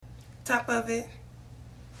top of it,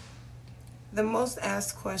 the most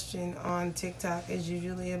asked question on TikTok is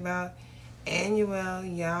usually about Annuel,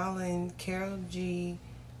 Yailin, Carol G,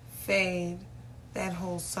 Fade, that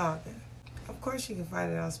whole saga. Of course you can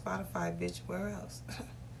find it on Spotify, bitch, where else?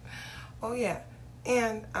 Oh yeah,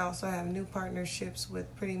 and I also have new partnerships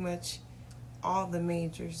with pretty much all the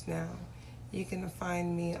majors now. You can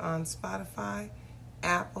find me on Spotify,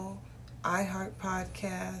 Apple, iHeart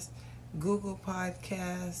Podcast, Google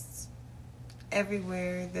Podcasts,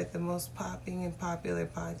 everywhere that the most popping and popular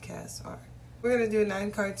podcasts are. We're going to do a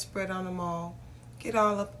 9-card spread on them all. Get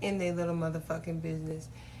all up in their little motherfucking business.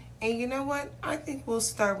 And you know what? I think we'll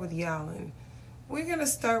start with Yailin. We're going to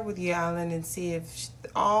start with Yailin and see if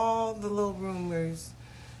all the little rumors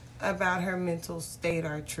about her mental state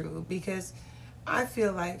are true. Because I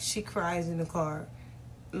feel like she cries in the car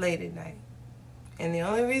late at night. And the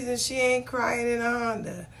only reason she ain't crying in a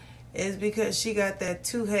Honda is because she got that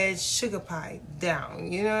 2-head sugar pie down.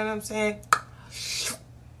 You know what I'm saying?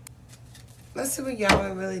 Let's see what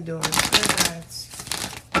Yailin really doing.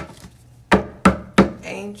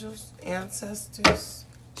 Angels, ancestors,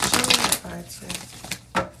 show me the card.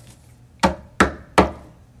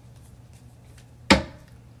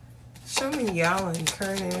 Show me Yailin,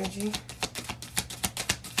 current energy.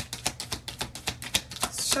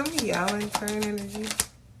 Show me Yailin, current energy.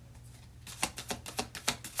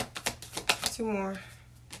 2 more.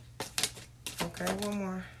 Okay, 1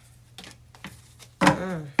 more.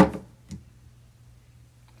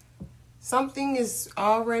 Something is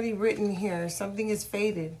already written here. Something is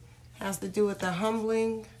fated. Has to do with the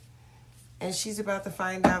humbling. And she's about to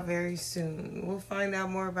find out very soon. We'll find out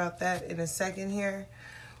more about that in a second here.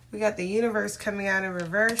 We got the universe coming out in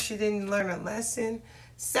reverse. She didn't learn a lesson.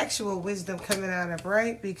 Sexual wisdom coming out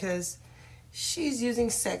upright because she's using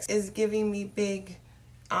sex. Is giving me big,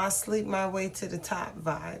 I'll sleep my way to the top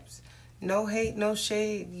vibes. No hate, no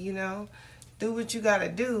shade, you know. Do what you gotta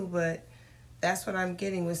do, but that's what I'm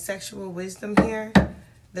getting with sexual wisdom here.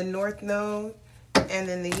 The North Node, and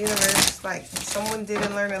then the universe, like someone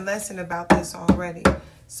didn't learn a lesson about this already.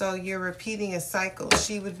 So you're repeating a cycle.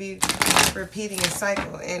 She would be repeating a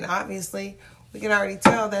cycle. And obviously, we can already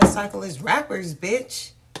tell that cycle is rappers,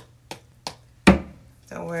 bitch.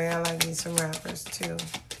 Don't worry, I like me some rappers too.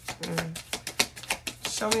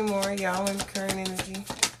 Show me more, Yailin, current energy.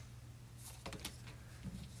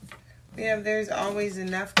 We have there's always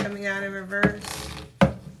enough coming out in reverse.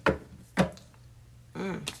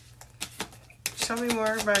 Show me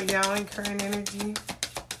more about Yailin, current energy.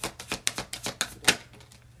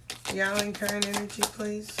 Yailin, current energy,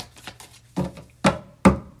 please.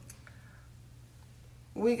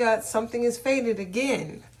 We got something is faded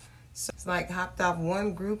again. So it's like hopped off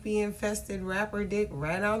one groupie-infested rapper dick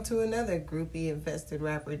right onto another groupie-infested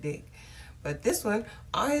rapper dick. But this one,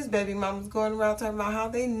 all his baby mamas going around talking about how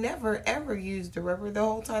they never, ever used a rubber the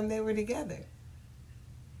whole time they were together.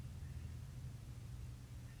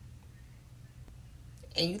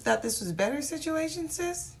 And you thought this was a better situation,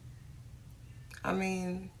 sis? I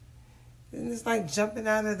mean, isn't this like jumping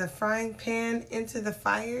out of the frying pan into the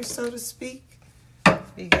fire, so to speak?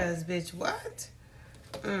 Because, bitch, what?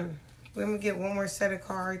 We're going to get one more set of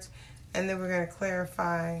cards, and then we're going to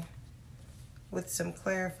clarify with some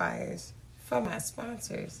clarifiers from my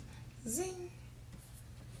sponsors. Zing.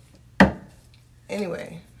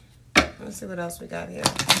 Anyway, let's see what else we got here.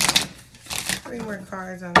 3 more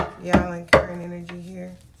cards on Yailin, current energy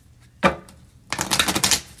here.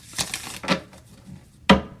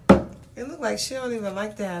 It looked like she don't even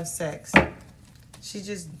like to have sex. She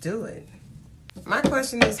just do it. My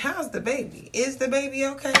question is, how's the baby? Is the baby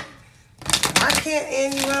okay? Why can't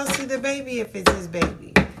Annuel see the baby if it's his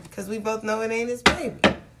baby? Because we both know it ain't his baby.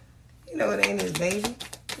 You know it ain't his baby.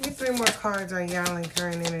 Give me 3 more cards on Yailin,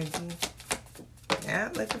 current energy. Yeah,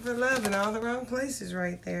 looking for love in all the wrong places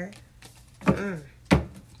right there.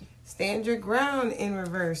 Stand your ground in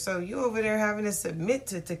reverse. So you over there having to submit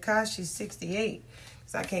to Tekashi 68.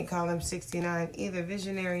 Because I can't call him 69 either.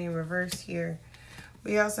 Visionary in reverse here.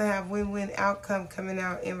 We also have win-win outcome coming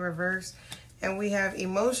out in reverse. And we have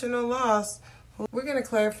emotional loss. We're going to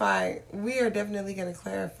clarify. We are definitely going to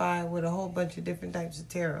clarify with a whole bunch of different types of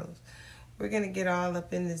tarots. We're going to get all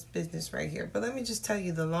up in this business right here. But let me just tell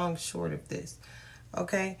you the long short of this.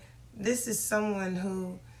 Okay? This is someone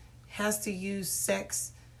who has to use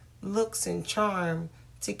sex, looks, and charm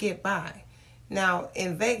to get by. Now,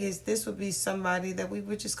 in Vegas, this would be somebody that we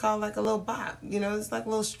would just call like a little bop. You know, it's like a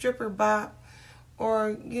little stripper bop.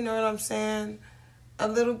 Or, you know what I'm saying, a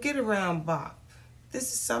little get-around bop.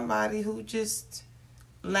 This is somebody who just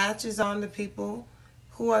latches on to people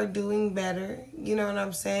who are doing better, you know what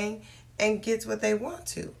I'm saying, and gets what they want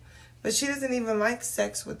to. But she doesn't even like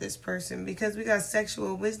sex with this person because we got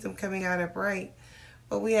sexual wisdom coming out upright.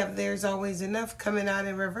 But we have there's always enough coming out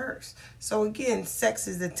in reverse. So again, sex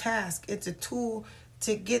is a task. It's a tool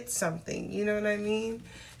to get something. You know what I mean?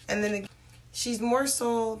 And then she's more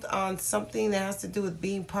sold on something that has to do with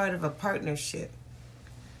being part of a partnership.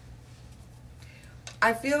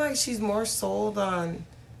 I feel like she's more sold on,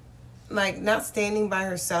 like, not standing by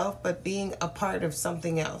herself, but being a part of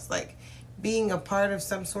something else. Like, being a part of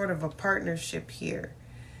some sort of a partnership here.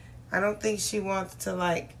 I don't think she wants to,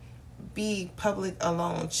 like, be public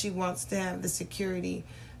alone. She wants to have the security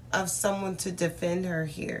of someone to defend her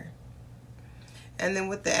here. And then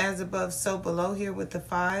with the as above, so below here with the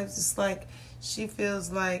fives, it's like she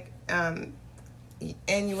feels like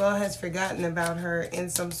Annuel has forgotten about her in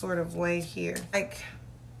some sort of way here. Like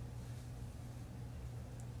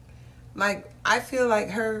I feel like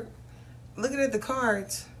her, looking at the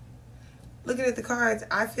cards,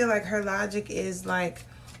 I feel like her logic is like,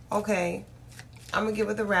 okay, I'm going to get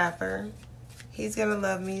with the rapper. He's going to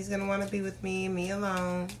love me. He's going to want to be with me and me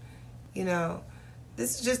alone. You know,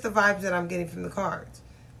 this is just the vibes that I'm getting from the cards.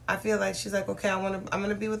 I feel like she's like, okay, I'm going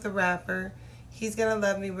to be with the rapper. He's going to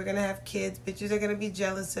love me. We're going to have kids. Bitches are going to be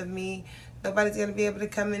jealous of me. Nobody's going to be able to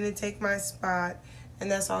come in and take my spot.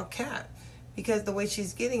 And that's all cap. Because the way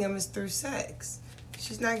she's getting them is through sex.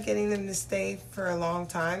 She's not getting them to stay for a long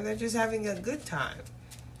time. They're just having a good time.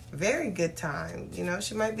 Very good time. You know,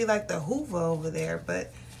 she might be like the Hoover over there,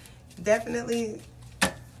 but definitely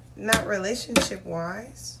not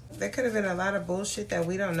relationship-wise. There could have been a lot of bullshit that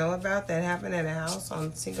we don't know about that happened at a house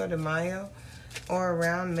on Cinco de Mayo or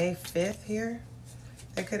around May 5th here.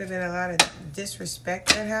 There could have been a lot of disrespect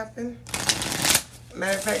that happened.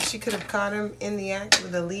 Matter of fact, she could have caught him in the act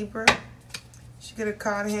with a Libra. She could have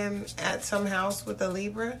caught him at some house with a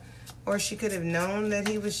Libra, or she could have known that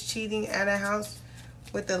he was cheating at a house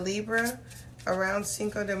with a Libra around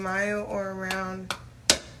Cinco de Mayo or around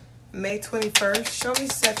May 21st. Show me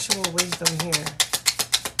sexual wisdom here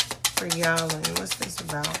for Yailin. What's this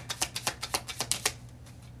about?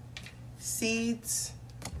 Seeds.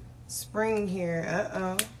 Spring here.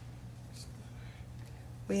 Uh-oh.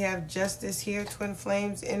 We have justice here, twin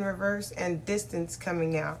flames in reverse, and distance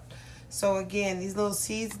coming out. So again, these little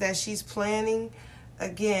seeds that she's planting,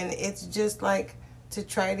 again, it's just like to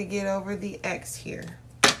try to get over the ex here.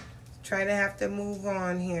 Try to have to move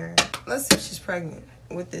on here. Let's see if she's pregnant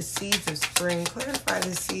with the seeds of spring. Clarify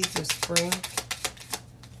the seeds of spring.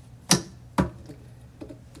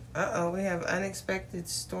 Uh-oh, we have unexpected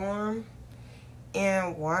storm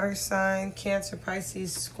and water sign, Cancer,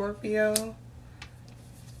 Pisces, Scorpio.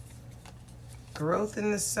 Growth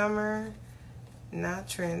in the summer, not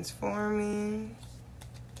transforming.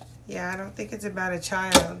 Yeah, I don't think it's about a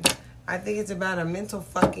child. I think it's about a mental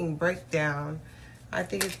fucking breakdown. I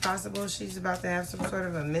think it's possible she's about to have some sort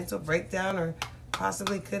of a mental breakdown, or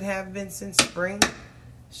possibly could have been since spring.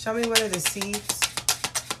 Show me what are the seeds.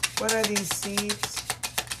 What are these seeds?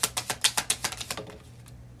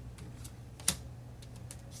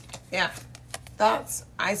 Yeah. Thoughts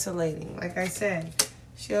isolating. Like I said,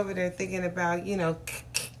 she over there thinking about, you know,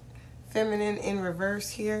 feminine in reverse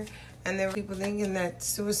here. And there are people thinking that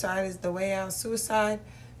suicide is the way out. Suicide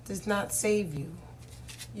does not save you.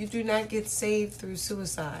 You do not get saved through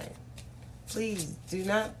suicide. Please do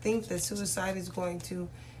not think that suicide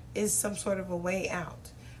is some sort of a way out.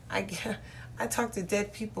 I talk to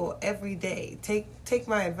dead people every day. Take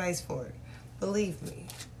my advice for it. Believe me.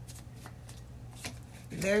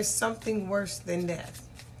 There's something worse than death.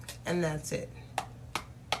 And that's it.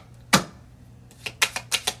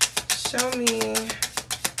 Show me,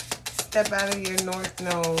 step out of your north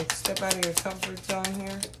node. Step out of your comfort zone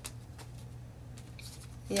here.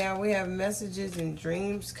 Yeah, we have messages and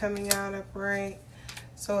dreams coming out upright.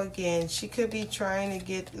 So again, she could be trying to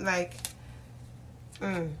get like,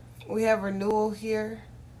 we have renewal here.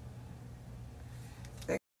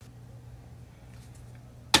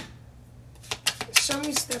 Show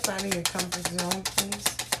me step out of your comfort zone, please.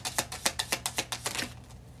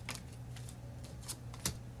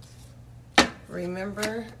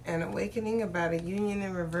 Remember an awakening about a union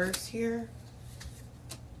in reverse here.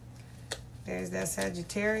 There's that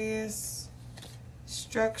Sagittarius.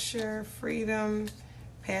 Structure, freedom,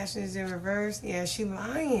 passion is in reverse. Yeah, she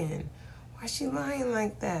lying. Why is she lying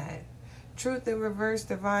like that? Truth in reverse,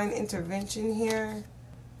 divine intervention here.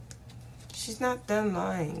 She's not done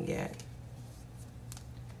lying yet.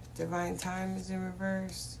 Divine time is in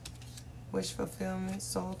reverse. Wish fulfillment,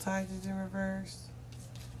 soul ties is in reverse.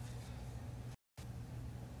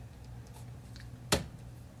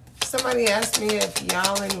 Somebody asked me if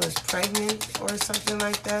Yailin was pregnant or something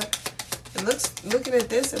like that. The Looking at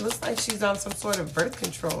this, it looks like she's on some sort of birth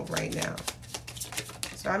control right now.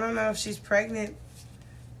 So I don't know if she's pregnant.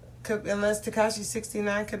 Unless Tekashi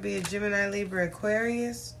 69 could be a Gemini, Libra,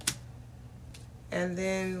 Aquarius. And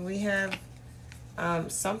then we have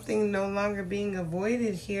something no longer being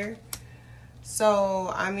avoided here.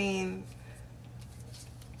 So, I mean,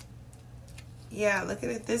 yeah,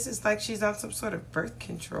 looking at this, it's like she's on some sort of birth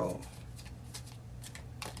control.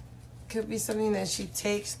 Could be something that she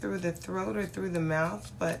takes through the throat or through the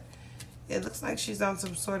mouth, but it looks like she's on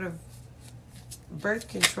some sort of birth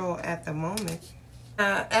control at the moment.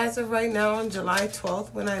 As of right now, on July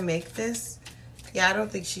 12th, when I make this, yeah, I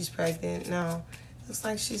don't think she's pregnant, no. Looks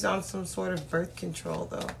like she's on some sort of birth control,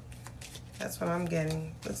 though. That's what I'm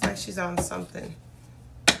getting. Looks like she's on something.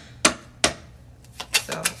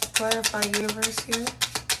 So, clarify universe here.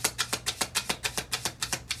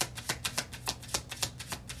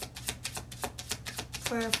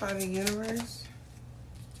 Clarify the universe.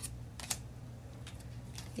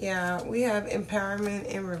 Yeah, we have empowerment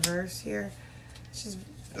in reverse here.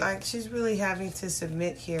 She's really having to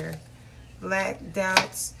submit here. Lack,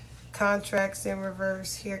 doubts, contracts in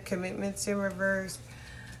reverse here, commitments in reverse.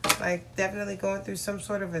 Like definitely going through some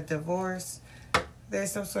sort of a divorce.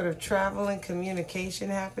 There's some sort of travel and communication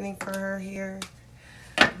happening for her here.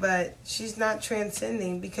 But she's not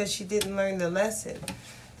transcending because she didn't learn the lesson.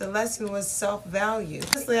 The lesson was self-value.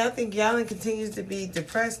 Honestly, I think Yailin continues to be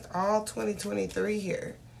depressed all 2023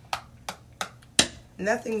 here.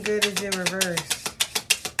 Nothing good is in reverse.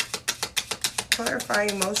 Clarify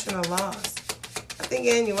emotional loss. I think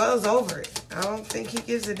Annuel's over it. I don't think he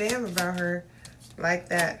gives a damn about her like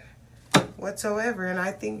that whatsoever. And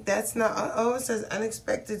I think that's not... Oh, it says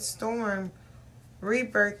unexpected storm,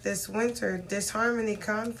 rebirth this winter, disharmony,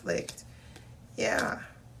 conflict. Yeah.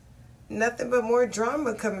 Nothing but more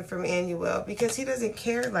drama coming from Annuel because he doesn't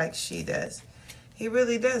care like she does. He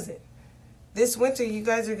really doesn't. This winter, you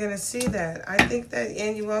guys are going to see that. I think that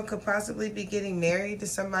Annuel could possibly be getting married to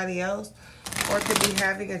somebody else or could be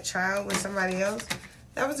having a child with somebody else.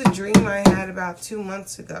 That was a dream I had about 2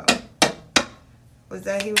 months ago. Was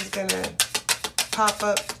that he was going to pop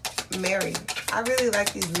up married. I really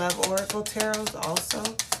like these love oracle tarots also.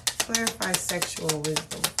 Clarify sexual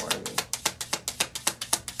wisdom for me.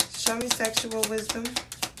 Show me sexual wisdom.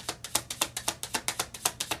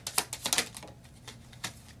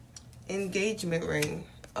 Engagement ring.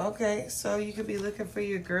 Okay, so you could be looking for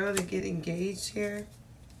your girl to get engaged here.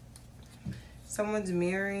 Someone's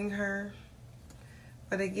mirroring her.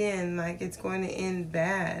 But again, like it's going to end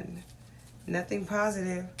bad. Nothing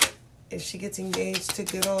positive if she gets engaged to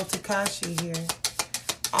good old Tekashi here.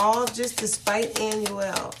 All just to spite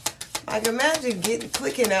Annuel. Like imagine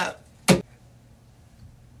clicking up.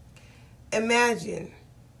 Imagine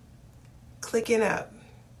clicking up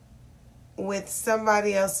with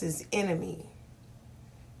somebody else's enemy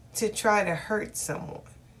to try to hurt someone.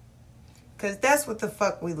 Because that's what the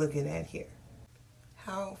fuck we looking at here.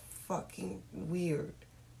 How fucking weird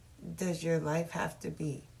does your life have to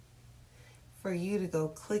be for you to go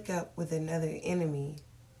click up with another enemy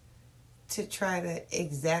to try to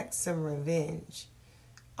exact some revenge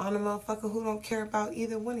on a motherfucker who don't care about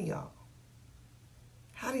either one of y'all?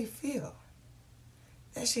 How do you feel?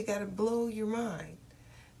 That shit gotta blow your mind.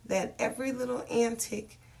 That every little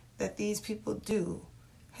antic that these people do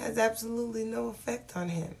has absolutely no effect on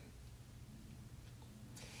him.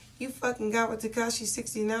 You fucking got with Tekashi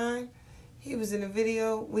 69. He was in a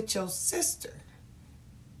video with your sister.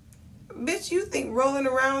 Bitch, you think rolling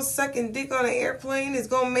around sucking dick on an airplane is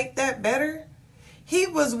gonna make that better? He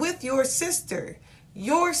was with your sister.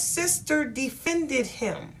 Your sister defended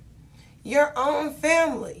him. Your own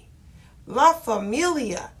family. La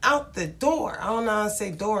familia, out the door. I don't know how to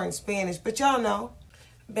say door in Spanish, but y'all know.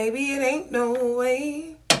 Baby, it ain't no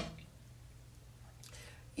way.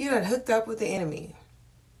 You done hooked up with the enemy.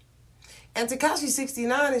 And Tekashi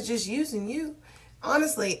 69 is just using you.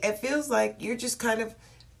 Honestly, it feels like you're just kind of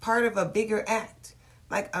part of a bigger act.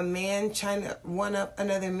 Like a man trying to one-up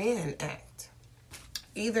another man act.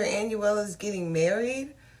 Either Annuel is getting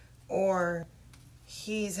married or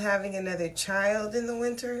he's having another child in the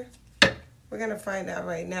winter. We're going to find out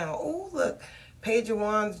right now. Oh, look. Page of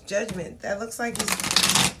Wands, Judgment. That looks like he's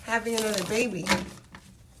having another baby.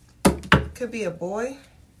 Could be a boy.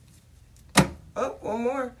 Oh, one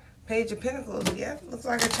more. Page of Pentacles. Yeah, looks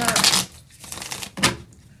like a child.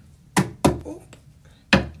 Ooh.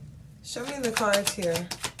 Show me the cards here.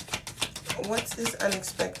 What's this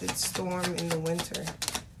unexpected storm in the winter?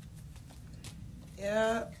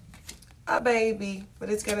 Yeah, a baby. But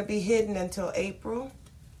it's going to be hidden until April.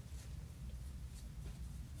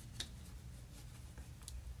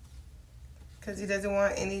 because he doesn't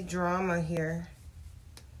want any drama here.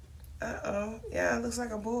 Uh-oh. Yeah, it looks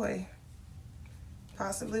like a boy.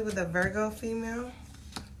 Possibly with a Virgo female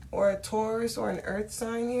or a Taurus or an earth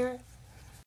sign here.